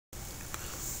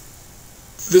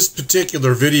This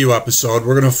particular video episode,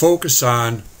 we're going to focus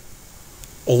on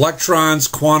electrons,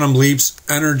 quantum leaps,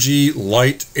 energy,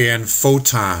 light, and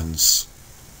photons.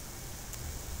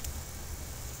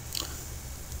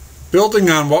 Building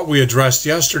on what we addressed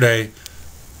yesterday,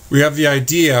 we have the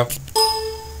idea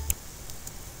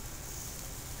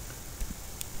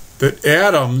that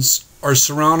atoms are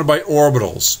surrounded by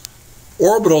orbitals.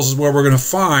 Orbitals is where we're going to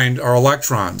find our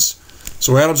electrons.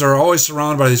 So atoms are always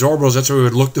surrounded by these orbitals. That's where we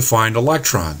would look to find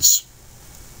electrons.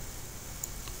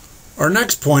 Our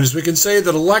next point is we can say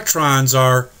that electrons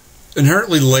are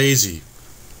inherently lazy.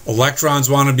 Electrons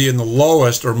want to be in the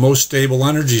lowest or most stable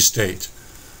energy state.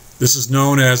 This is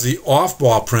known as the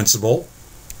off-ball principle.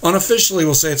 Unofficially,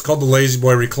 we'll say it's called the lazy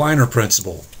boy recliner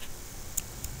principle.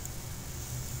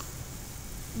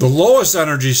 The lowest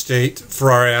energy state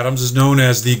for our atoms is known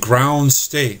as the ground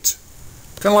state.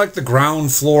 Kind of like the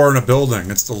ground floor in a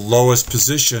building. It's the lowest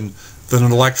position that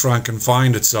an electron can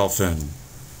find itself in.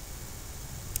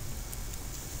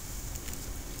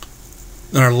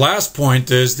 And our last point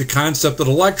is the concept that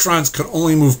electrons can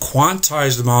only move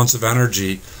quantized amounts of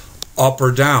energy up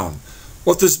or down.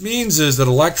 What this means is that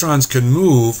electrons can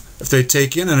move. If they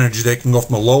take in energy, they can go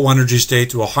from a low energy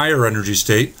state to a higher energy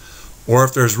state. Or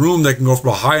if there's room, they can go from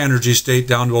a high energy state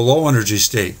down to a low energy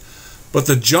state. But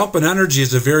the jump in energy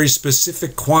is a very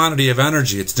specific quantity of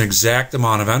energy. It's an exact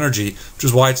amount of energy, which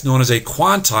is why it's known as a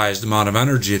quantized amount of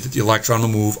energy that the electron will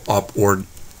move up or down.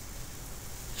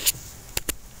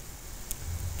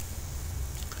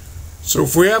 So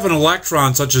if we have an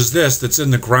electron such as this that's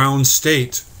in the ground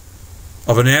state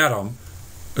of an atom,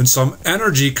 and some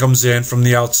energy comes in from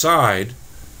the outside,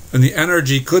 and the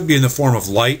energy could be in the form of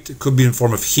light, it could be in the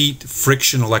form of heat,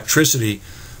 friction, electricity,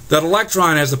 that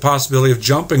electron has the possibility of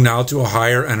jumping now to a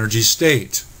higher energy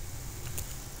state.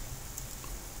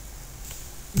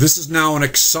 This is now an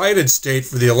excited state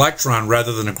for the electron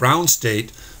rather than a ground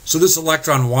state, so this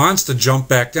electron wants to jump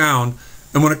back down,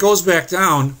 and when it goes back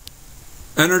down,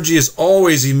 energy is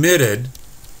always emitted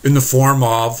in the form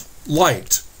of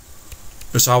light.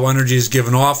 That's how energy is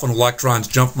given off when electrons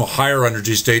jump from a higher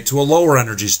energy state to a lower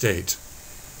energy state.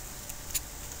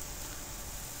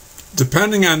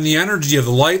 Depending on the energy of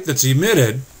the light that's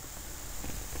emitted,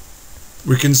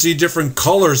 we can see different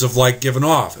colors of light given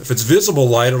off. If it's visible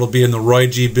light, it'll be in the Roy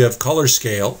G. Biv color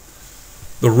scale.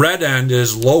 The red end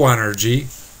is low energy.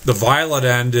 The violet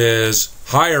end is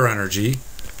higher energy.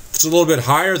 If it's a little bit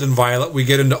higher than violet, we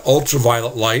get into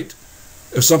ultraviolet light.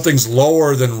 If something's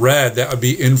lower than red, that would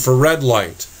be infrared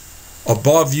light.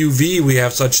 Above UV, we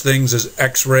have such things as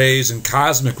X-rays and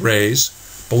cosmic rays.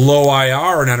 Below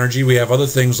IR in energy, we have other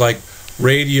things like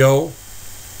radio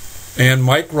and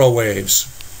microwaves,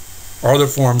 or other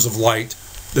forms of light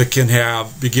that can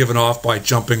be given off by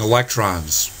jumping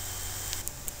electrons.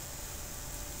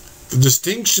 The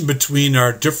distinction between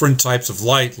our different types of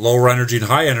light, lower energy and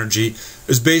high energy,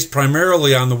 is based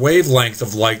primarily on the wavelength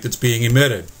of light that's being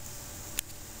emitted.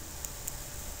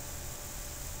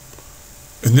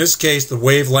 In this case, the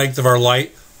wavelength of our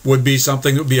light would be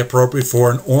something that would be appropriate for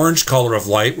an orange color of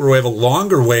light, where we have a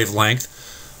longer wavelength.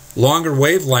 Longer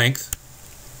wavelength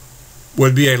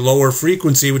would be a lower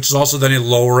frequency, which is also then a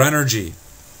lower energy.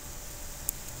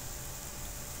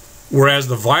 Whereas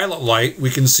the violet light,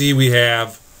 we can see we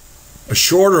have a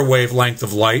shorter wavelength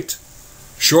of light.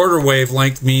 Shorter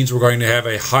wavelength means we're going to have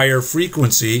a higher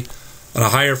frequency, and a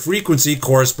higher frequency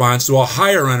corresponds to a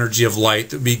higher energy of light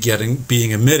that would be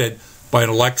being emitted by an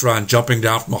electron jumping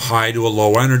down from a high to a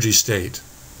low energy state.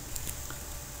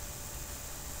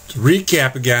 To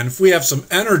recap again, if we have some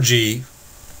energy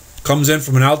comes in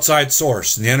from an outside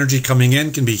source, and the energy coming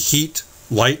in can be heat,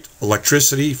 light,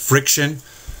 electricity, friction,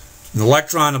 and the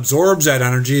electron absorbs that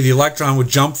energy, the electron would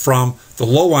jump from the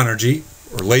low energy,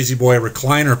 or lazy boy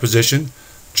recliner position,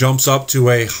 jumps up to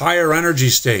a higher energy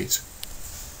state.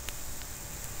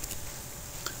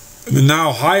 In the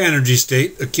now high energy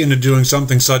state, akin to doing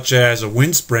something such as a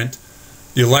wind sprint,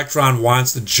 the electron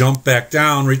wants to jump back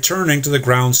down, returning to the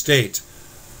ground state,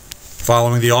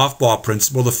 following the off-ball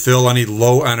principle to fill any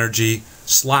low energy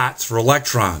slots for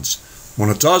electrons. When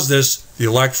it does this, the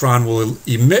electron will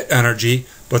emit energy,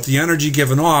 but the energy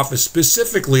given off is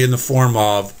specifically in the form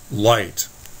of light.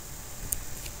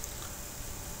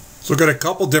 Let's look at a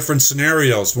couple different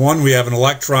scenarios. One, we have an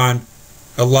electron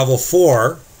at level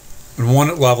 4 and one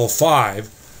at level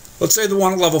 5. Let's say the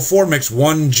one at level 4 makes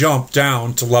one jump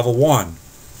down to level 1,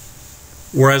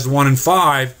 whereas the one in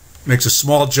 5 makes a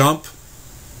small jump,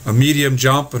 a medium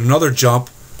jump, and another jump,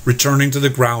 returning to the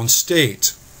ground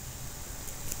state.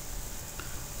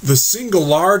 The single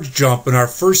large jump in our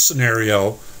first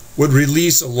scenario would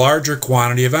release a larger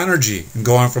quantity of energy, and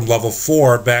going from level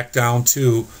 4 back down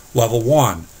to level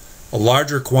 1. A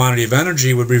larger quantity of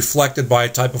energy would be reflected by a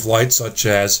type of light such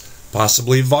as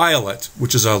possibly violet,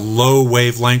 which is a low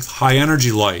wavelength, high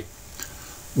energy light.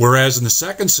 Whereas in the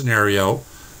second scenario,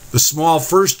 the small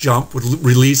first jump would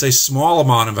release a small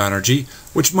amount of energy,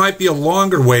 which might be a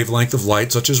longer wavelength of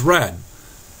light such as red.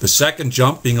 The second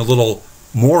jump being a little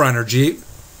more energy,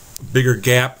 bigger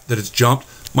gap that it's jumped,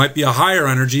 might be a higher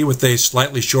energy with a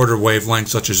slightly shorter wavelength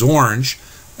such as orange.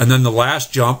 And then the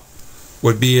last jump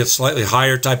would be a slightly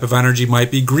higher type of energy,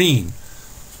 might be green.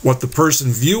 What the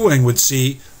person viewing would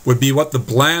see would be what the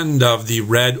blend of the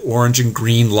red, orange, and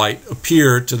green light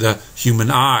appear to the human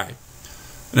eye.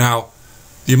 Now,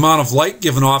 the amount of light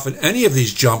given off in any of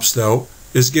these jumps, though,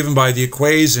 is given by the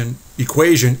equation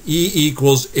E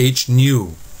equals h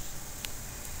nu.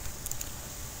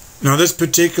 Now, this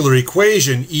particular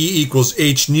equation, E equals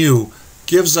h nu,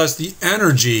 gives us the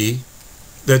energy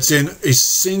that's in a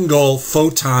single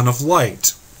photon of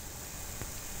light.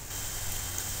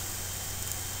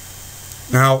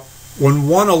 Now, when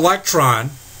one electron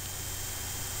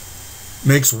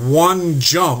makes one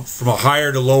jump from a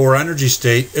higher to lower energy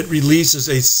state, it releases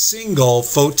a single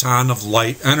photon of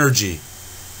light energy.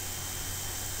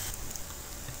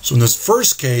 So in this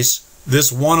first case,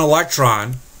 this one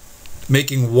electron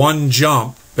making one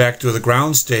jump back to the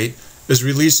ground state is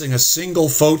releasing a single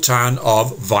photon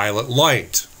of violet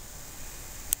light.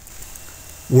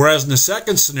 Whereas in the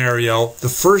second scenario, the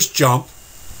first jump,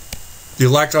 the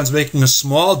electron's making a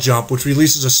small jump, which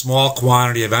releases a small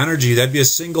quantity of energy. That'd be a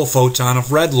single photon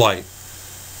of red light.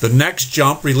 The next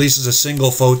jump releases a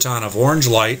single photon of orange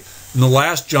light, and the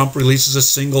last jump releases a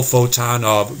single photon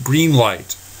of green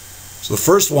light. So the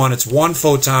first one, it's one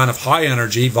photon of high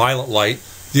energy, violet light.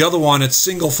 The other one, it's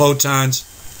single photons,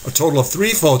 a total of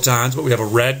 3 photons, but we have a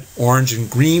red, orange, and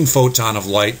green photon of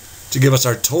light to give us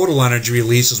our total energy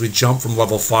release as we jump from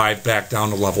level 5 back down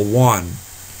to level 1.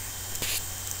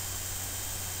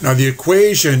 Now the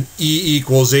equation E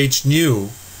equals h nu,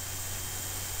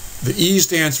 the E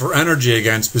stands for energy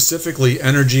again, specifically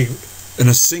energy in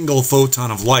a single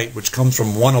photon of light, which comes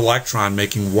from one electron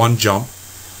making one jump.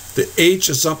 The H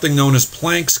is something known as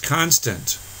Planck's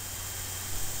constant.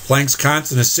 Planck's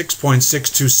constant is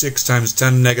 6.626 times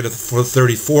 10 to the negative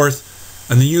 34th,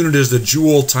 and the unit is the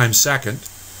joule times second.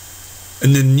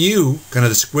 And then nu, kind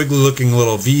of the squiggly looking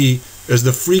little V, is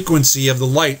the frequency of the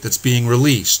light that's being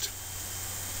released.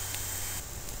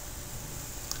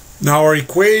 Now our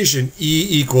equation E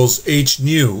equals h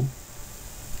nu,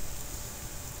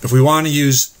 if we want to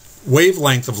use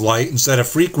wavelength of light instead of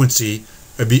frequency,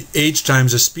 it'd be h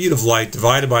times the speed of light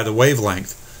divided by the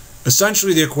wavelength.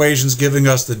 Essentially the equation is giving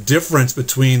us the difference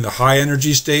between the high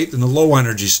energy state and the low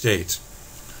energy state.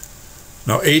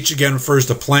 Now h again refers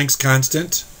to Planck's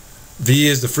constant, v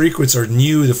is the frequency, or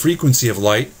nu the frequency of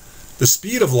light, the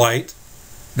speed of light.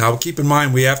 Now keep in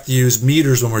mind we have to use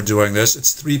meters when we're doing this.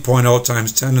 It's 3.0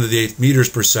 times 10 to the 8th meters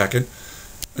per second.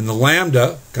 And the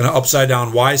lambda, kind of upside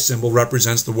down Y symbol,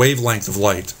 represents the wavelength of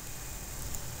light.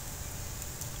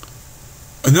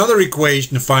 Another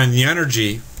equation to find the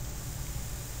energy,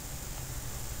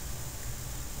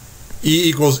 E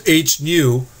equals h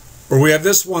nu, where we have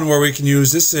this one where we can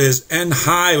use, this is N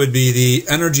high would be the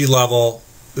energy level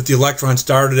that the electron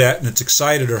started at in its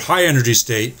excited or high energy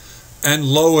state, and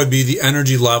low would be the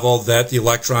energy level that the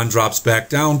electron drops back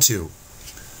down to.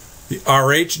 The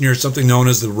RH in here is something known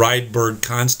as the Rydberg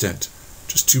constant,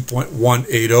 which is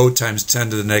 2.180 times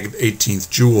 10 to the negative 18th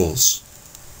joules.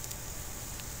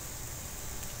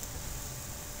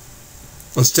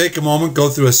 Let's take a moment, go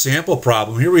through a sample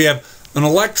problem. Here we have an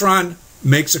electron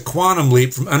makes a quantum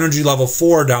leap from energy level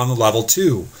 4 down to level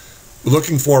 2. We're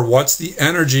looking for what's the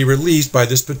energy released by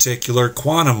this particular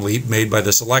quantum leap made by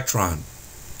this electron.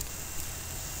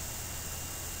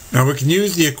 Now we can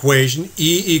use the equation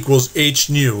E equals h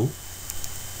nu,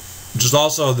 which is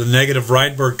also the negative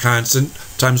Rydberg constant,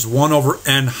 times 1 over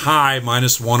n high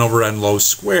minus 1 over n low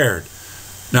squared.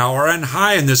 Now our n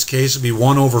high in this case would be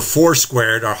 1 over 4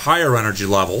 squared, our higher energy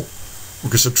level. We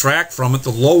can subtract from it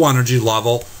the low energy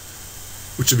level,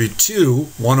 which would be 2.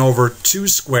 1 over 2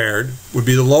 squared would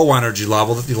be the low energy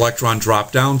level that the electron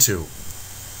dropped down to.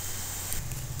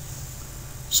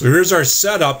 So here's our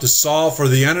setup to solve for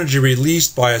the energy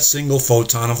released by a single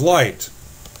photon of light.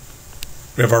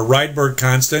 We have our Rydberg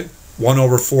constant, 1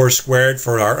 over 4 squared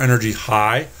for our energy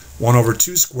high, 1 over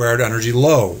 2 squared energy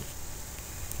low.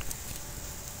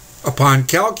 Upon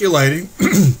calculating,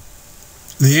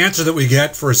 the answer that we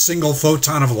get for a single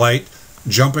photon of light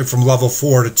jumping from level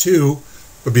 4 to 2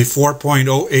 would be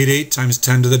 4.088 times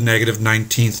 10 to the negative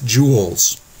 19th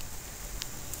joules.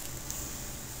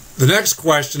 The next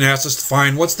question asks us to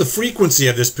find what's the frequency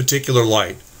of this particular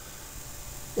light.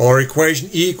 Well, our equation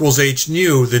E equals h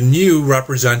nu, the nu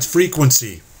represents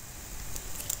frequency.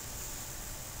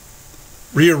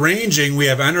 Rearranging, we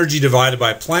have energy divided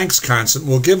by Planck's constant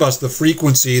will give us the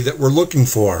frequency that we're looking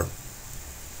for.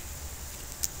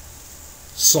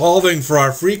 Solving for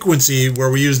our frequency, where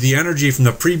we use the energy from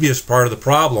the previous part of the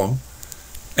problem,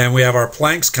 and we have our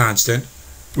Planck's constant,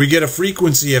 we get a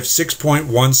frequency of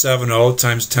 6.170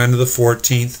 times 10 to the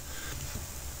 14th.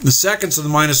 The seconds to the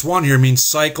minus 1 here means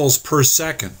cycles per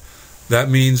second. That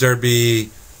means there'd be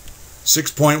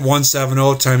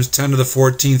 6.170 times 10 to the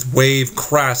 14th wave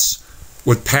crests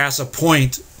would pass a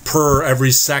point per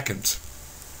every second.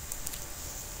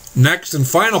 Next and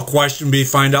final question would be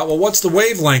find out, well, what's the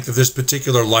wavelength of this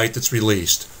particular light that's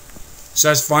released? It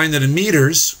says find that in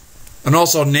meters, and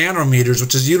also nanometers,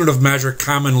 which is a unit of measure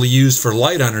commonly used for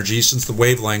light energy since the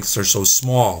wavelengths are so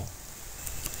small.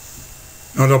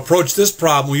 Now, to approach this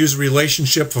problem, we use a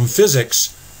relationship from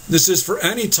physics. This is for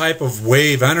any type of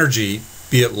wave energy,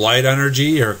 be it light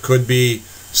energy or it could be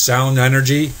sound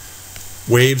energy,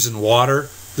 waves in water.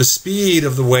 The speed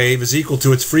of the wave is equal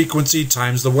to its frequency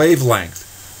times the wavelength.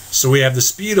 So we have the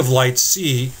speed of light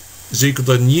c is equal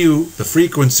to nu, the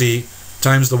frequency,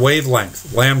 times the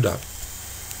wavelength, lambda.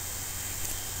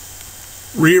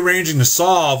 Rearranging to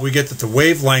solve, we get that the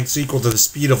wavelength is equal to the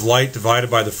speed of light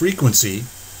divided by the frequency.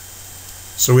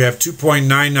 So we have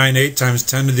 2.998 times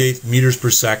 10 to the 8th meters per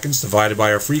second divided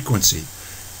by our frequency.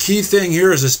 Key thing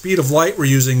here is the speed of light we're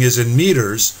using is in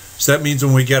meters, so that means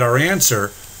when we get our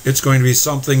answer, it's going to be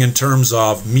something in terms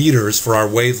of meters for our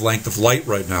wavelength of light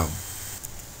right now.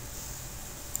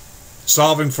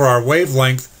 Solving for our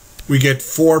wavelength, we get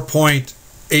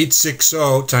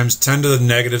 4.860 times 10 to the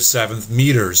negative 7th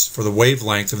meters for the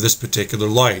wavelength of this particular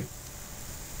light.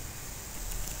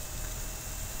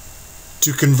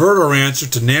 To convert our answer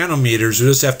to nanometers, we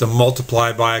just have to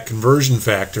multiply by a conversion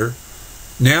factor.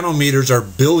 Nanometers are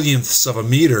billionths of a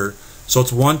meter, so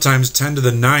it's 1 times 10 to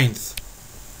the 9th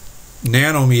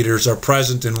nanometers are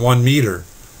present in 1 meter.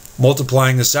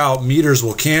 Multiplying this out, meters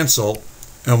will cancel,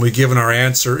 and we've given our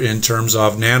answer in terms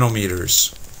of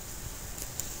nanometers.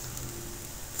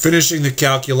 Finishing the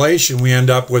calculation, we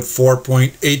end up with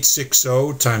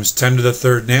 4.860 times 10 to the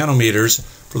 3rd nanometers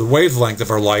for the wavelength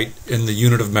of our light in the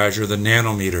unit of measure, the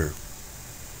nanometer.